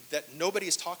deeper need that nobody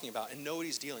is talking about and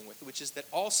nobody's dealing with, which is that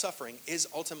all suffering is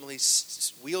ultimately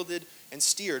wielded and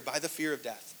steered by the fear of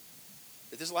death.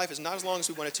 That this life is not as long as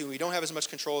we want it to. We don't have as much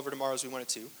control over tomorrow as we want it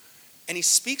to. And he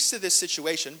speaks to this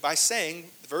situation by saying,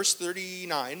 verse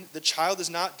 39, the child is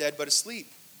not dead but asleep.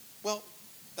 Well,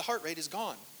 the heart rate is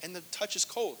gone and the touch is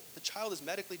cold. The child is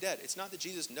medically dead. It's not that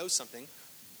Jesus knows something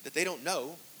that they don't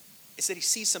know. It's that he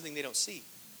sees something they don't see.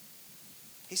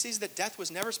 He sees that death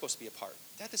was never supposed to be a part.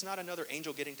 Death is not another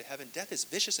angel getting to heaven. Death is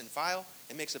vicious and vile.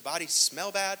 It makes a body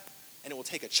smell bad. And it will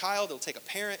take a child. It will take a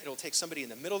parent. It will take somebody in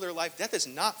the middle of their life. Death is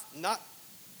not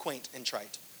quaint and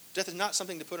trite. Death is not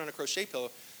something to put on a crochet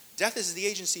pillow. Death is the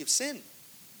agency of sin.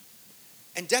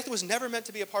 And death was never meant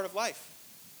to be a part of life.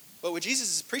 But what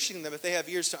Jesus is preaching to them, if they have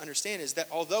ears to understand, is that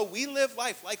although we live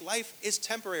life like life is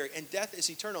temporary and death is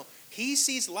eternal, he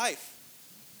sees life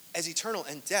as eternal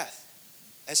and death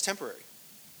as temporary.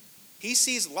 He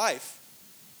sees life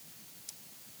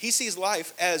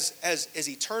as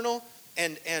eternal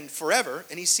and forever,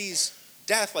 and he sees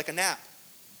death like a nap.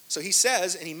 So he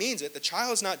says, and he means it, the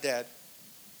child is not dead,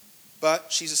 but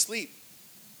she's asleep.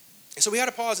 And so we had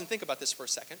to pause and think about this for a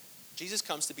second. Jesus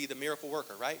comes to be the miracle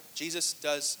worker, right? Jesus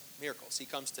does miracles. He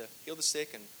comes to heal the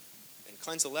sick and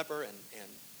cleanse the leper and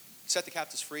set the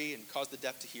captives free and cause the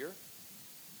deaf to hear.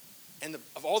 And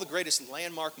of all the greatest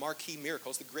marquee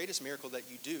miracles, the greatest miracle that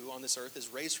you do on this earth is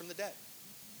raise from the dead.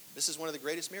 This is one of the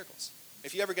greatest miracles.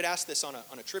 If you ever get asked this on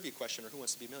a trivia question or Who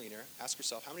Wants to Be a Millionaire, ask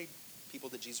yourself, how many people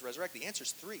did Jesus resurrect? The answer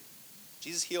is 3.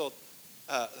 Jesus healed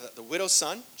the widow's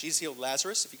son. Jesus healed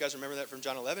Lazarus, if you guys remember that from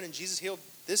John 11. And Jesus healed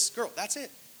this girl. That's it.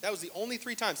 That was the only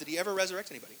 3 times that he ever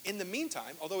resurrected anybody. In the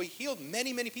meantime, although he healed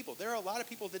many, many people, there are a lot of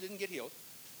people that didn't get healed.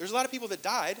 There's a lot of people that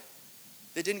died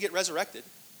that didn't get resurrected.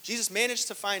 Jesus managed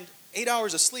to find 8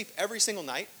 hours of sleep every single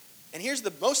night. And here's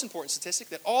the most important statistic,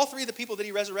 that all 3 of the people that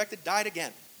he resurrected died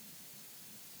again.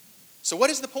 So what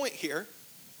is the point here?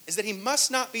 Is that he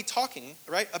must not be talking,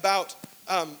 right, about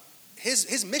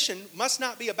his mission must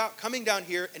not be about coming down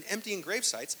here and emptying grave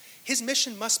sites. His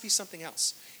mission must be something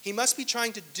else. He must be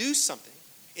trying to do something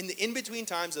in the in-between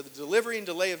times of the delivery and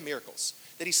delay of miracles.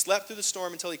 That he slept through the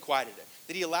storm until he quieted it.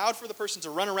 That he allowed for the person to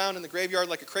run around in the graveyard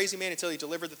like a crazy man until he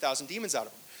delivered the 1,000 demons out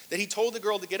of him. That he told the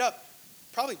girl to get up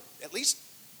probably at least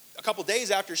a couple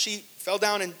days after she fell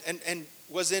down and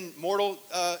was in mortal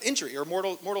injury or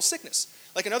mortal sickness.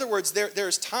 Like, in other words,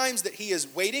 there's times that he is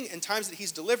waiting and times that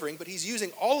he's delivering, but he's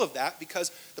using all of that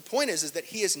because the point is that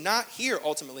he is not here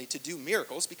ultimately to do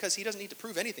miracles because he doesn't need to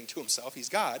prove anything to himself. He's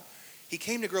God. He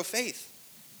came to grow faith.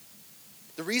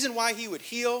 The reason why he would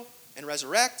heal and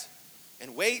resurrect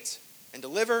and wait and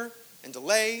deliver and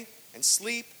delay and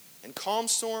sleep and calm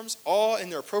storms all in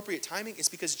their appropriate timing is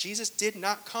because Jesus did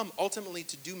not come ultimately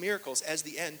to do miracles as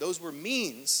the end. Those were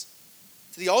means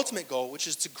to the ultimate goal, which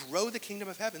is to grow the kingdom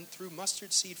of heaven through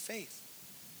mustard seed faith.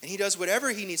 And he does whatever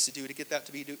he needs to do to get that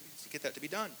to be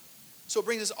done. So it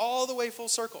brings us all the way full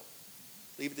circle.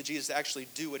 Leave it to Jesus to actually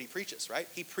do what he preaches, right?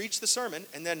 He preached the sermon,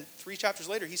 and then 3 chapters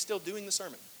later, he's still doing the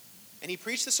sermon. And he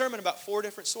preached the sermon about 4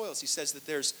 different soils. He says that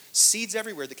there's seeds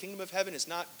everywhere. The kingdom of heaven is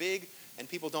not big, and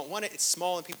people don't want it. It's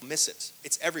small, and people miss it.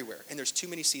 It's everywhere, and there's too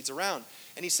many seeds around.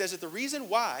 And he says that the reason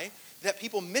why that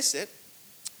people miss it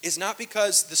is not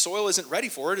because the soil isn't ready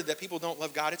for it or that people don't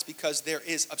love God. It's because there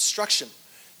is obstruction.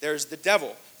 There's the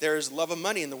devil. There's love of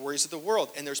money and the worries of the world.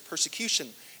 And there's persecution.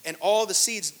 And all the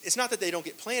seeds, it's not that they don't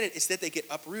get planted, it's that they get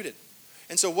uprooted.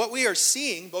 And so what we are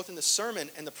seeing, both in the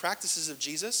sermon and the practices of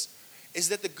Jesus, is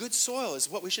that the good soil is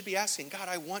what we should be asking. God,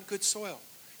 I want good soil.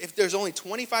 If there's only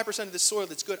 25% of the soil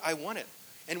that's good, I want it.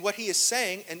 And what he is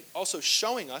saying and also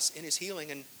showing us in his healing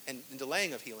and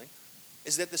delaying of healing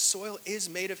is that the soil is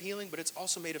made of healing, but it's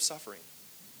also made of suffering.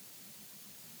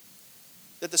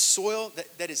 That the soil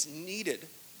that is needed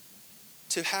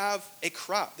to have a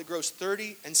crop that grows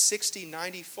 30 and 60,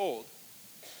 90-fold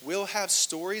will have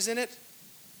stories in it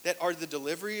that are the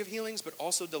delivery of healings, but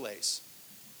also delays.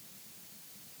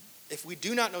 If we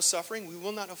do not know suffering, we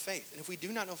will not know faith. And if we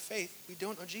do not know faith, we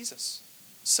don't know Jesus.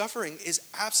 Suffering is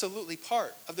absolutely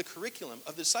part of the curriculum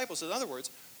of the disciples. In other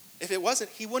words, if it wasn't,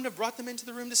 he wouldn't have brought them into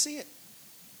the room to see it.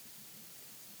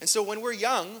 And so when we're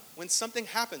young, when something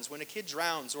happens, when a kid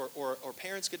drowns or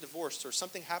parents get divorced or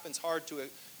something happens hard to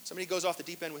somebody goes off the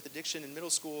deep end with addiction in middle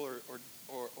school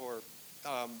or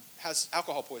has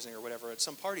alcohol poisoning or whatever at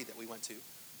some party that we went to,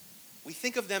 we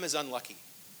think of them as unlucky.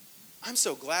 I'm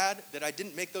so glad that I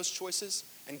didn't make those choices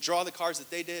and draw the cards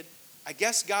that they did. I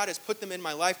guess God has put them in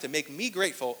my life to make me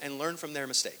grateful and learn from their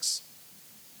mistakes.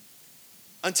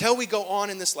 Until we go on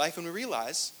in this life and we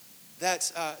realize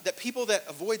that people that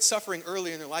avoid suffering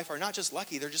early in their life are not just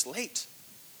lucky, they're just late.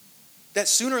 That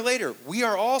sooner or later, we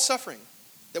are all suffering.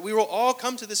 That we will all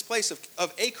come to this place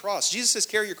of a cross. Jesus says,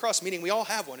 carry your cross, meaning we all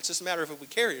have one. It's just a matter of if we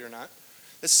carry it or not.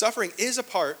 That suffering is a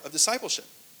part of discipleship.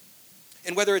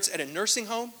 And whether it's at a nursing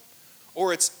home,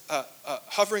 or it's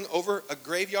hovering over a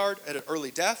graveyard at an early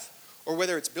death, or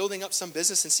whether it's building up some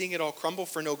business and seeing it all crumble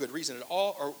for no good reason at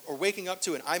all, or waking up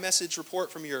to an iMessage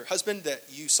report from your husband that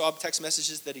you saw text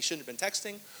messages that he shouldn't have been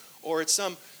texting, or it's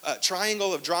some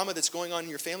triangle of drama that's going on in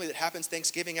your family that happens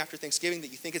Thanksgiving after Thanksgiving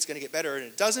that you think it's going to get better and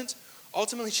it doesn't.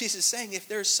 Ultimately, Jesus is saying, if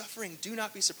there's suffering, do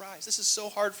not be surprised. This is so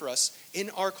hard for us in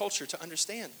our culture to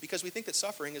understand because we think that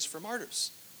suffering is for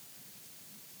martyrs.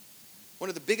 One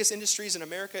of the biggest industries in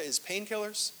America is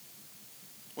painkillers.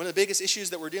 One of the biggest issues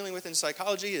that we're dealing with in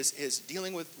psychology is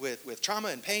dealing with trauma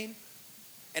and pain.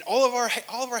 And all of our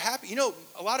happy,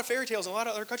 a lot of fairy tales in a lot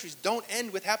of other countries don't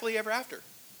end with happily ever after.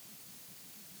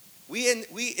 We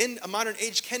in a modern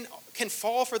age can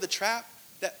fall for the trap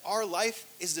that our life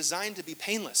is designed to be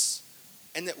painless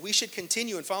and that we should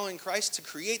continue in following Christ to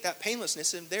create that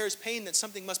painlessness. And if there is pain, then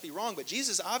something must be wrong. But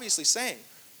Jesus is obviously saying,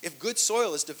 if good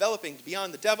soil is developing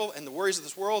beyond the devil and the worries of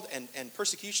this world and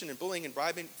persecution and bullying and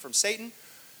bribing from Satan,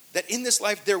 that in this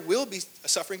life there will be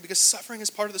suffering because suffering is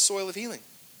part of the soil of healing.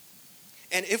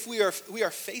 And if we are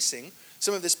facing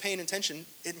some of this pain and tension,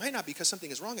 it might not be because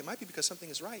something is wrong. It might be because something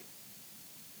is right.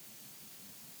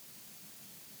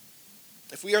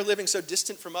 If we are living so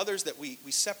distant from others that we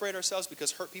separate ourselves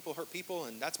because hurt people,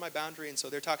 and that's my boundary, and so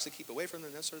they're toxic, keep away from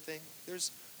them, that sort of thing.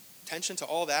 There's tension to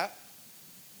all that.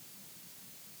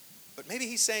 But maybe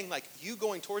he's saying, like, you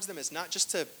going towards them is not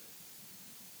just to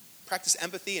practice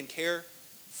empathy and care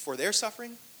for their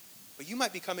suffering, but you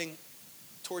might be coming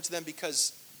towards them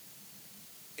because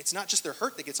it's not just their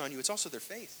hurt that gets on you, it's also their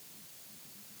faith.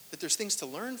 That there's things to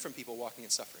learn from people walking in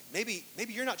suffering. Maybe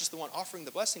you're not just the one offering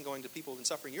the blessing going to people in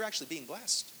suffering, you're actually being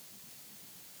blessed.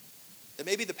 That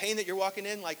maybe the pain that you're walking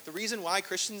in, like the reason why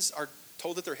Christians are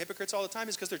told that they're hypocrites all the time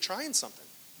is because they're trying something.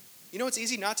 You know what's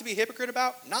easy not to be a hypocrite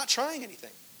about? Not trying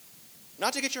anything.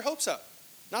 Not to get your hopes up.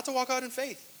 Not to walk out in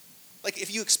faith. Like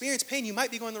if you experience pain, you might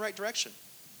be going the right direction.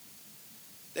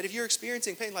 That if you're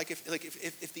experiencing pain, like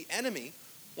if the enemy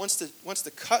wants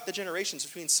to cut the generations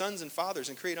between sons and fathers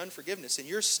and create unforgiveness, and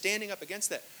you're standing up against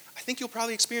that, I think you'll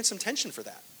probably experience some tension for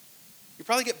that. You'll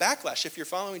probably get backlash if you're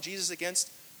following Jesus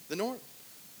against the norm.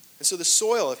 And so the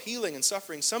soil of healing and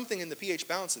suffering, something in the pH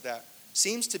balance of that,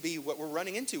 seems to be what we're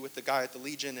running into with the guy at the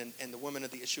Legion and the woman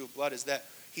at the issue of blood, is that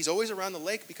he's always around the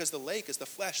lake because the lake is the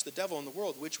flesh, the devil, and the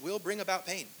world, which will bring about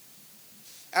pain.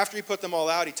 After he put them all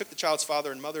out, he took the child's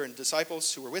father and mother and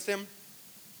disciples who were with him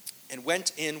and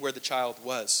went in where the child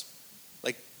was.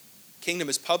 Like, kingdom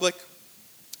is public.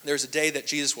 There's a day that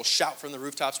Jesus will shout from the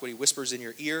rooftops what he whispers in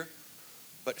your ear.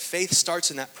 But faith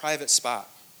starts in that private spot.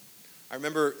 I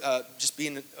remember just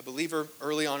being a believer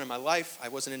early on in my life. I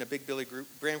wasn't in a big Billy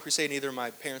Graham crusade. Neither of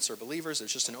my parents are believers. It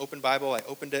was just an open Bible. I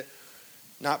opened it,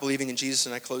 not believing in Jesus,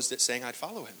 and I closed it saying I'd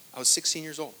follow him. I was 16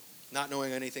 years old, not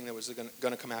knowing anything that was going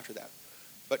to come after that.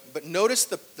 But notice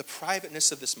the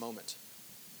privateness of this moment.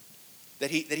 That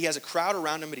he has a crowd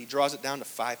around him, but he draws it down to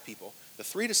 5 people. The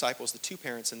 3 disciples, the 2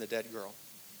 parents, and the dead girl.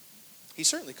 He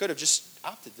certainly could have just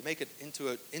opted to make it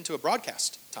into a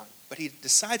broadcast time, but he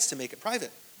decides to make it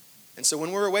private. And so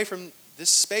when we're away from this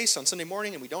space on Sunday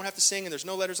morning and we don't have to sing and there's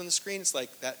no letters on the screen, it's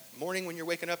like that morning when you're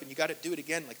waking up and you got to do it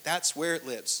again. Like, that's where it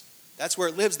lives. That's where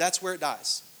it lives. That's where it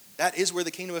dies. That is where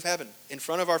the kingdom of heaven, in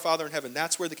front of our Father in heaven,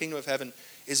 that's where the kingdom of heaven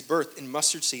is birthed in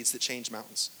mustard seeds that change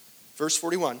mountains. Verse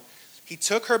 41, he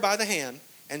took her by the hand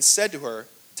and said to her,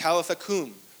 Talitha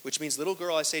cum, which means, little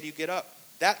girl, I say to you, get up.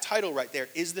 That title right there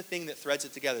is the thing that threads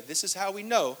it together. This is how we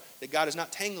know that God is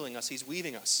not tangling us, he's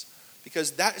weaving us.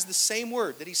 Because that is the same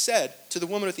word that he said to the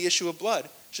woman with the issue of blood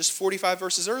just 45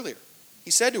 verses earlier. He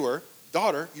said to her,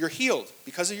 daughter, you're healed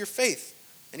because of your faith.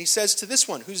 And he says to this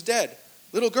one who's dead,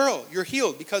 little girl, you're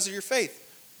healed because of your faith.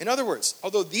 In other words,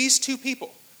 although these 2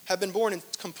 people have been born in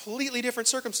completely different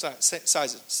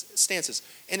circumstances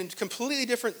and in completely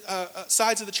different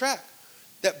sides of the track,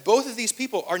 that both of these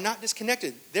people are not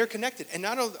disconnected. They're connected. And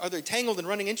not only are they tangled and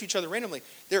running into each other randomly,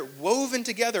 they're woven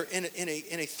together in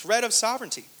a thread of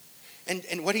sovereignty.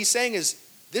 And what he's saying is,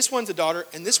 this one's a daughter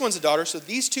and this one's a daughter, so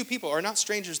these 2 people are not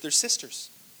strangers, they're sisters.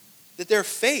 That their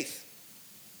faith,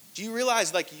 do you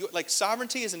realize like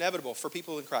sovereignty is inevitable for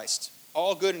people in Christ?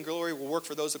 All good and glory will work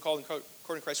for those that call according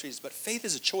to Christ Jesus. But faith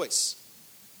is a choice.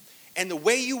 And the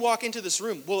way you walk into this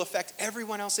room will affect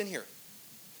everyone else in here.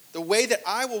 The way that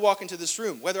I will walk into this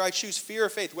room, whether I choose fear or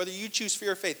faith, whether you choose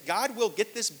fear or faith, God will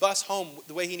get this bus home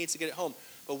the way he needs to get it home.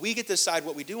 But we get to decide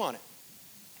what we do on it.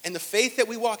 And the faith that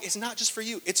we walk is not just for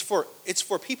you. It's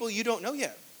for people you don't know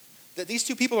yet. That these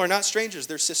 2 people are not strangers.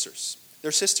 They're sisters.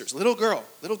 They're sisters. Little girl,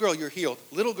 you're healed.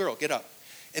 Little girl, get up.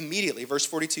 Immediately, verse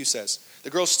 42 says, the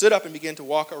girl stood up and began to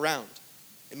walk around.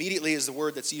 Immediately is the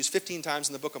word that's used 15 times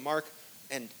in the book of Mark.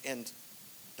 And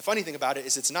the funny thing about it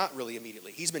is it's not really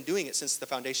immediately. He's been doing it since the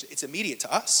foundation. It's immediate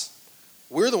to us.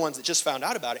 We're the ones that just found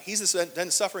out about it. He's then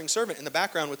the suffering servant in the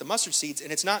background with the mustard seeds,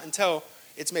 and it's not until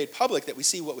it's made public that we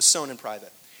see what was sown in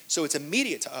private. So it's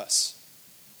immediate to us.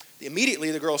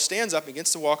 Immediately, the girl stands up and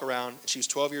begins to walk around, and she was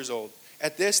 12 years old.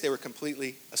 At this, they were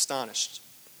completely astonished.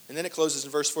 And then it closes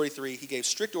in verse 43. He gave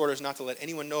strict orders not to let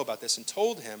anyone know about this and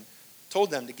told them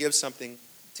to give something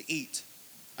to eat.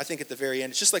 I think at the very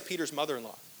end, it's just like Peter's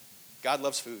mother-in-law. God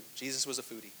loves food. Jesus was a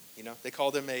foodie. You know, they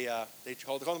called him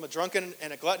a drunken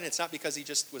and a glutton. It's not because he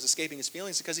just was escaping his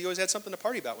feelings. It's because he always had something to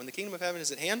party about. When the kingdom of heaven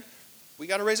is at hand, we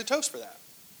got to raise a toast for that.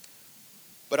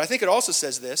 But I think it also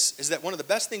says this, is that one of the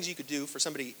best things you could do for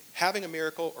somebody having a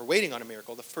miracle or waiting on a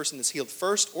miracle, the person that's healed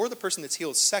first or the person that's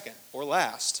healed second or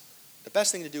last, the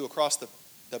best thing to do across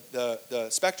the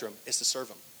spectrum is to serve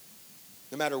them.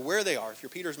 No matter where they are. If you're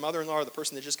Peter's mother-in-law or the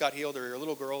person that just got healed, or you're a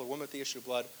little girl or woman with the issue of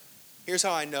blood, here's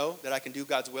how I know that I can do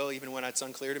God's will even when it's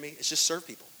unclear to me. It's just serve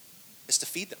people. It's to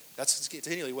feed them. That's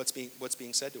continually what's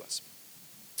being said to us.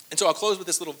 And so I'll close with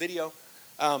this little video.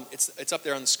 It's up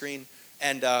there on the screen.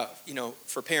 And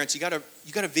for parents, you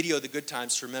gotta video the good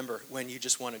times to remember when you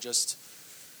just want to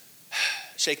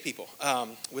shake people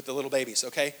with the little babies,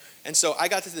 okay? And so I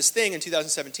got to this thing in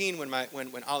 2017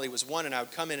 when Ollie was 1, and I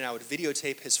would come in and I would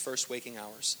videotape his first waking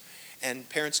hours. And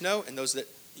parents know, and those that,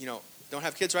 don't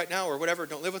have kids right now or whatever,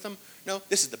 don't live with them, no,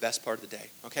 this is the best part of the day,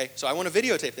 okay? So I want to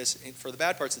videotape this for the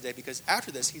bad parts of the day, because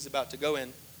after this, he's about to go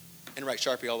in and write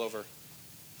Sharpie all over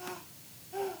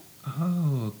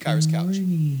Kyra's couch.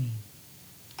 Morning.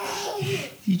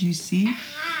 Did you see?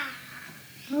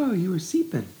 Oh, you were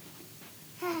sleeping.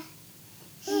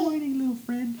 Good morning, little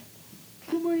friend.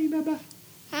 Good morning, Baba.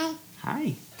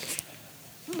 Hi.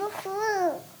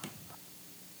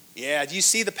 Yeah, do you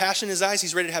see the passion in his eyes?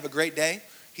 He's ready to have a great day.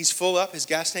 He's full up. His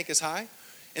gas tank is high.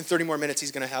 In 30 more minutes,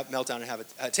 he's going to melt down and have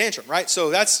a tantrum, right? So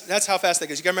that's how fast that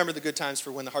goes. You got to remember the good times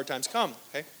for when the hard times come,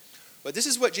 okay? But this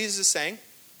is what Jesus is saying,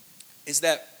 is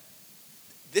that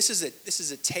this is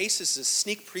a taste, this is a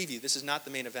sneak preview. This is not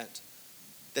the main event.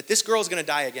 That this girl is going to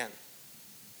die again.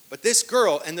 But this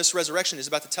girl and this resurrection is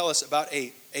about to tell us about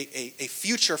a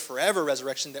future forever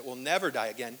resurrection that will never die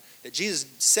again. That Jesus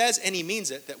says, and he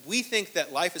means it, that we think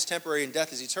that life is temporary and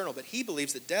death is eternal, but he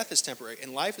believes that death is temporary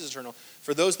and life is eternal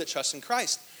for those that trust in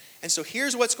Christ. And so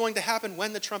here's what's going to happen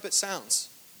when the trumpet sounds.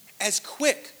 As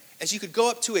quick as you could go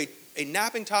up to a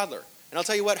napping toddler, and I'll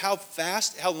tell you what,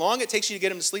 how long it takes you to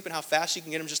get him to sleep and how fast you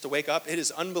can get him just to wake up, it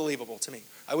is unbelievable to me.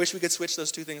 I wish we could switch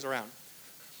those two things around.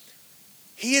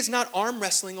 He is not arm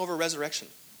wrestling over resurrection.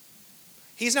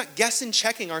 He's not guessing,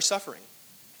 checking our suffering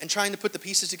and trying to put the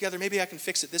pieces together. Maybe I can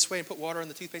fix it this way and put water on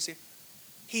the toothpaste here.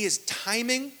 He is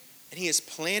timing, and he is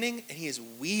planning, and he is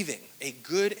weaving a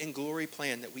good and glory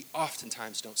plan that we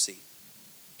oftentimes don't see.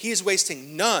 He is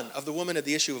wasting none of the woman of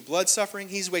the issue of blood suffering.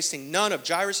 He's wasting none of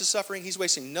Jairus' suffering. He's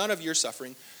wasting none of your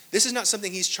suffering. This is not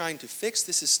something he's trying to fix.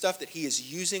 This is stuff that he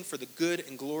is using for the good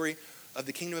and glory of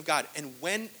the kingdom of God. And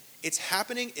when it's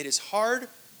happening, it is hard,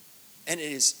 and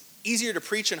it is easier to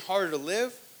preach and harder to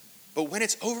live. But when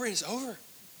it's over, it is over.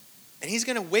 And he's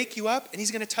going to wake you up, and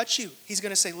he's going to touch you. He's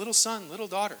going to say, little son, little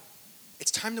daughter,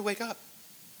 it's time to wake up.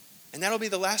 And that'll be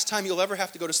the last time you'll ever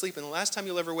have to go to sleep, and the last time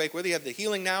you'll ever wake, whether you have the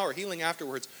healing now or healing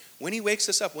afterwards. When he wakes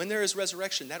us up, when there is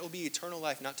resurrection, that will be eternal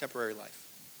life, not temporary life.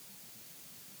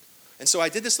 And so I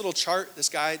did this little chart, this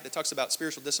guy that talks about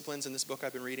spiritual disciplines in this book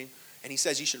I've been reading, and he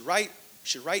says you should write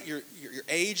your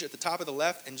age at the top of the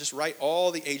left and just write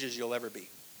all the ages you'll ever be.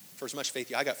 For as much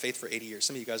faith, I got faith for 80 years.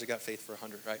 Some of you guys have got faith for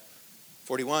 100, right?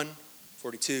 41,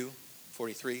 42,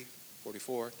 43,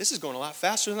 44. This is going a lot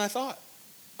faster than I thought.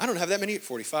 I don't have that many.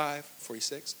 45,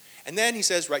 46. And then he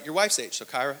says, write your wife's age. So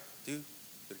Kyra, do.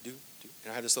 And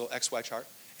I have this little XY chart.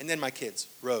 And then my kids,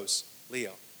 Rose,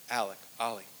 Leo, Alec,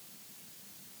 Ollie.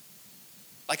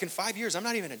 Like in 5 years, I'm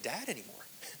not even a dad anymore.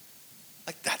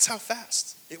 Like that's how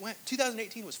fast it went.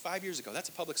 2018 was 5 years ago. That's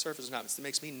a public service announcement. It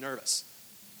makes me nervous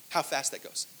how fast that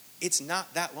goes. It's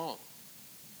not that long.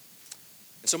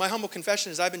 And so my humble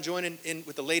confession is I've been joining in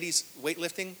with the ladies'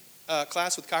 weightlifting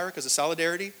class with Kyra because of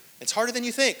solidarity. It's harder than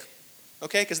you think,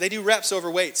 okay? Because they do reps over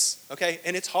weights, okay?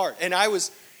 And it's hard. And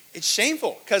it's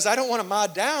shameful because I don't want to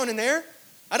mod down in there.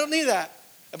 I don't need that.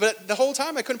 But the whole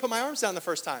time I couldn't put my arms down the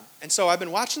first time. And so I've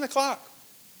been watching the clock.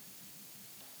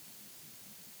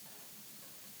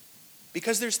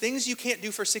 Because there's things you can't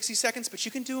do for 60 seconds, but you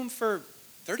can do them for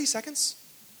 30 seconds.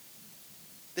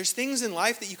 There's things in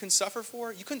life that you can suffer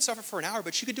for. You couldn't suffer for an hour,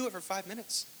 but you could do it for 5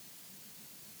 minutes.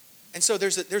 And so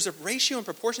there's a ratio and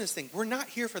proportion to this thing. We're not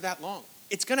here for that long.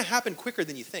 It's going to happen quicker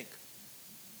than you think.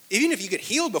 Even if you get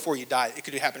healed before you die, it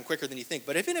could happen quicker than you think.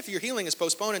 But even if your healing is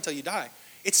postponed until you die,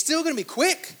 it's still going to be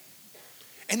quick.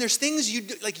 And there's things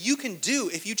you can do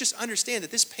if you just understand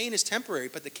that this pain is temporary,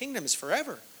 but the kingdom is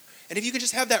forever. And if you could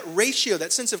just have that ratio,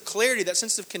 that sense of clarity, that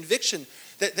sense of conviction,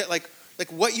 that like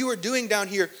what you are doing down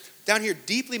here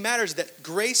deeply matters, that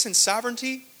grace and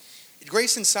sovereignty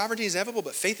is inevitable,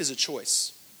 but faith is a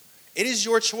choice. It is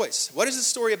your choice. What is the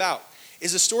story about?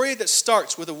 It's a story that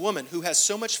starts with a woman who has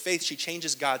so much faith she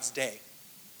changes God's day.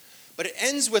 But it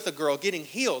ends with a girl getting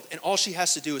healed, and all she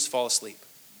has to do is fall asleep.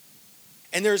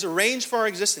 And there's a range for our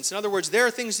existence. In other words, there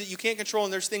are things that you can't control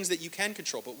and there's things that you can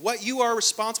control. But what you are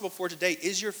responsible for today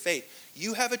is your faith.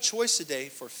 You have a choice today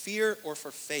for fear or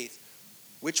for faith.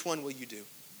 Which one will you do?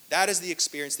 That is the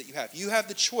experience that you have. You have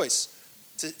the choice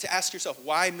to ask yourself,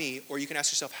 why me? Or you can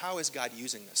ask yourself, how is God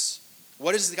using this?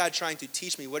 What is God trying to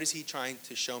teach me? What is he trying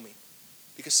to show me?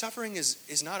 Because suffering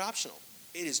is not optional.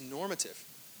 It is normative.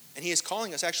 And he is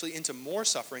calling us actually into more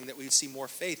suffering that we would see more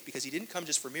faith, because he didn't come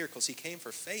just for miracles. He came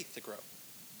for faith to grow.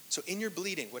 So in your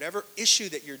bleeding, whatever issue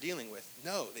that you're dealing with,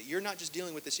 know that you're not just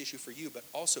dealing with this issue for you, but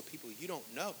also people you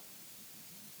don't know.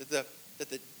 That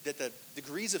that the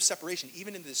degrees of separation,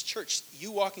 even in this church,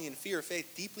 you walking in fear of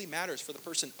faith deeply matters for the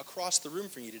person across the room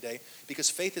from you today, because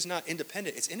faith is not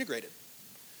independent, it's integrated.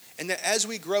 And that as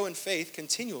we grow in faith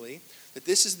continually, that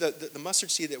this is the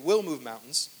mustard seed that will move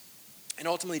mountains. And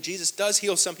ultimately, Jesus does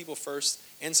heal some people first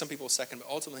and some people second, but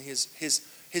ultimately his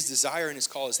desire and his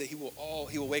call is that he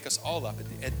will wake us all up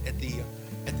at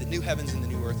the new heavens and the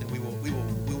new earth, and we will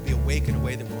be awake in a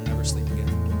way that we'll never sleep again.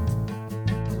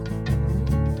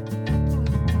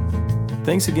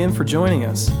 Thanks again for joining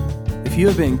us. If you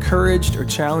have been encouraged or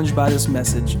challenged by this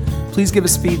message, please give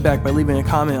us feedback by leaving a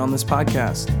comment on this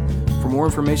podcast. For more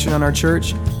information on our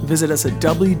church, visit us at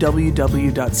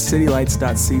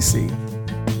www.citylights.cc.